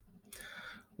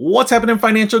What's happening,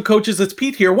 financial coaches? It's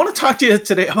Pete here. I want to talk to you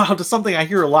today about something I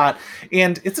hear a lot.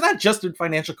 And it's not just in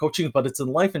financial coaching, but it's in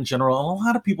life in general. And a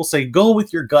lot of people say, go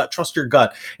with your gut, trust your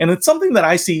gut. And it's something that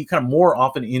I see kind of more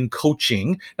often in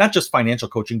coaching, not just financial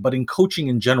coaching, but in coaching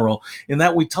in general, in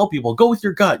that we tell people, go with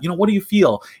your gut. What do you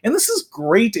feel? And this is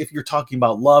great if you're talking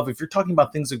about love, if you're talking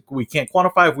about things that we can't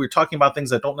quantify, if we're talking about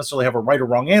things that don't necessarily have a right or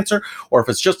wrong answer, or if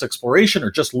it's just exploration or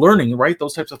just learning, right?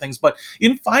 Those types of things. But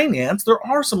in finance, there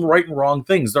are some right and wrong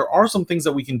things. There are some things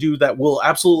that we can do that will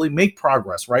absolutely make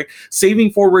progress, right?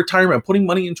 Saving for retirement, putting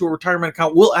money into a retirement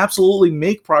account will absolutely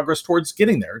make progress towards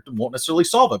getting there. It won't necessarily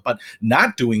solve it, but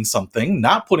not doing something,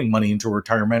 not putting money into a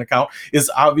retirement account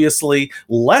is obviously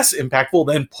less impactful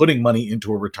than putting money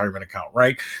into a retirement account,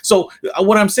 right? So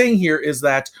what I'm saying here is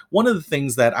that one of the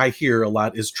things that I hear a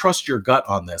lot is trust your gut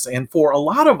on this. And for a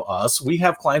lot of us, we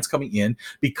have clients coming in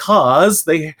because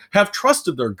they have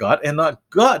trusted their gut, and the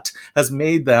gut has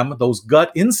made them, those gut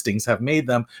instincts have made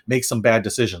them make some bad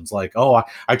decisions. Like, oh,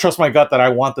 I trust my gut that I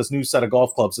want this new set of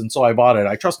golf clubs, and so I bought it.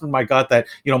 I trusted my gut that,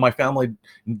 my family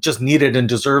just needed and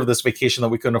deserved this vacation that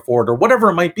we couldn't afford, or whatever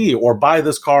it might be, or buy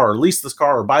this car, or lease this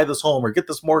car, or buy this home, or get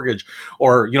this mortgage,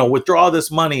 or, withdraw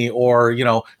this money, or,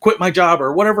 quit my job,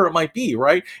 or whatever it might be,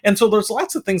 right? And so there's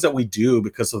lots of things that we do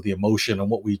because of the emotion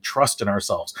and what we trust in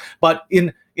ourselves. But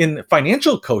in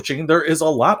financial coaching, there is a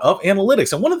lot of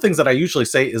analytics. And one of the things that I usually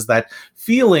say is that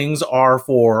feelings are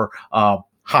for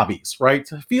hobbies, right?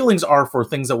 Feelings are for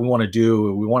things that we want to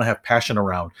do, we want to have passion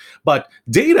around. But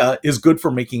data is good for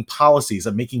making policies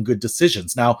and making good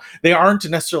decisions. Now, they aren't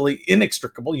necessarily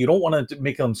inextricable. You don't want to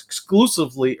make them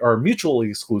exclusively or mutually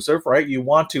exclusive, right? You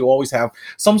want to always have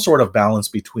some sort of balance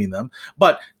between them.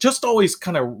 But just always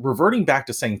kind of reverting back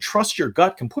to saying trust your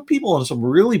gut can put people in some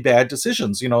really bad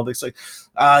decisions. They say,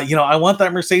 I want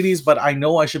that Mercedes, but I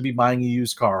know I should be buying a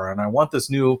used car, and I want this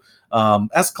new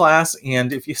S-Class.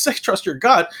 And if you say trust your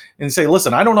gut and say,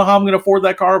 listen, I don't know how I'm going to afford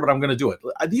that car, but I'm going to do it.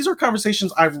 These are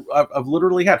conversations I've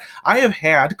literally had. I have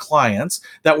had clients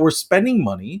that were spending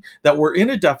money, that were in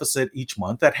a deficit each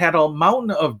month, that had a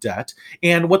mountain of debt.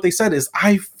 And what they said is,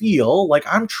 I feel like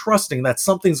I'm trusting that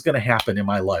something's going to happen in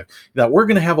my life, that we're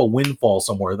going to have a windfall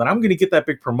somewhere, that I'm going to get that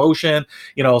big promotion,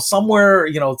 somewhere,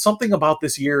 something about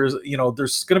this year is,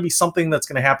 there's going to be something that's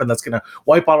going to happen that's going to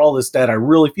wipe out all this debt. I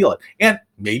really feel it. And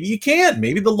maybe you can.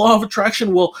 Maybe the law of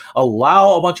attraction will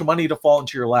allow a bunch of money to fall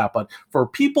into your lap. But for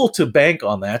people to bank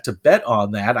on that, to bet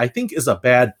on that, I think is a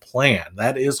bad plan.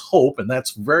 That is hope, and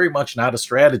that's very much not a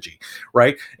strategy,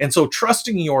 right? And so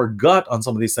trusting your gut on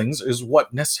some of these things is what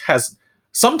has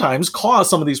sometimes cause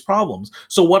some of these problems.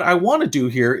 So what I want to do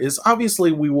here is,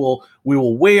 obviously we will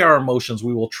weigh our emotions.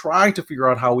 We will try to figure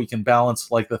out how we can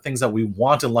balance like the things that we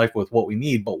want in life with what we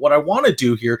need. But what I want to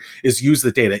do here is use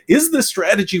the data. Is this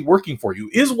strategy working for you?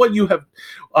 Is what you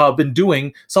have been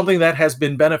doing something that has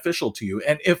been beneficial to you?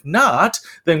 And if not,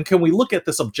 then can we look at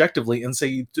this objectively and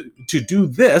say to do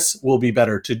this will be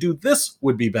better, to do this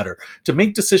would be better, to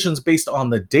make decisions based on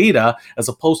the data as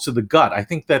opposed to the gut. I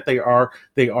think that they are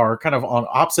kind of on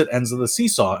opposite ends of the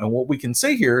seesaw. And what we can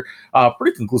say here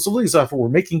pretty conclusively is that if we're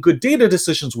making good data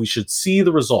decisions, we should see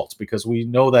the results, because we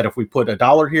know that if we put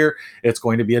 $1 here, it's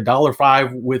going to be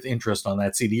 $1.05 with interest on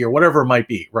that CD or whatever it might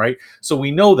be, right? So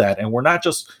we know that, and we're not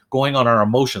just going on our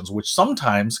emotions, which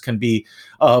sometimes can be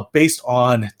based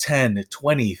on 10,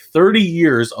 20, 30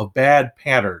 years of bad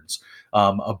patterns.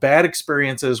 Of bad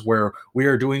experiences where we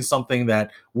are doing something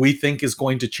that we think is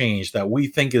going to change, that we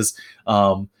think is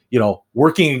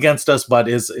working against us, but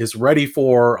is ready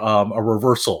for a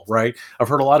reversal, right? I've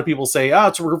heard a lot of people say,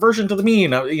 it's a reversion to the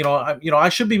mean. I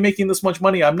should be making this much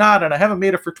money. I'm not, and I haven't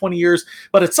made it for 20 years,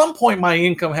 but at some point my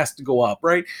income has to go up,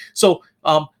 right? So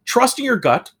trusting your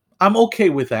gut, I'm okay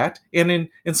with that. And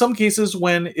in some cases,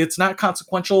 when it's not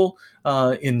consequential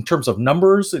in terms of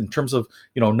numbers, in terms of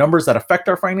numbers that affect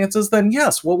our finances, then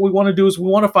yes, what we want to do is we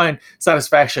want to find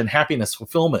satisfaction, happiness,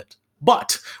 fulfillment.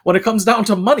 But when it comes down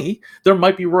to money, there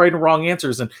might be right and wrong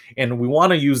answers, and we want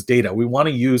to use data. We want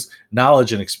to use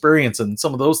knowledge and experience and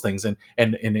some of those things, and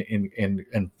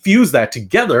fuse that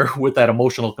together with that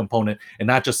emotional component, and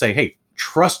not just say, hey,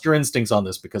 trust your instincts on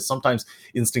this, because sometimes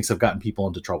instincts have gotten people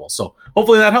into trouble. So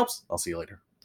hopefully that helps. I'll see you later.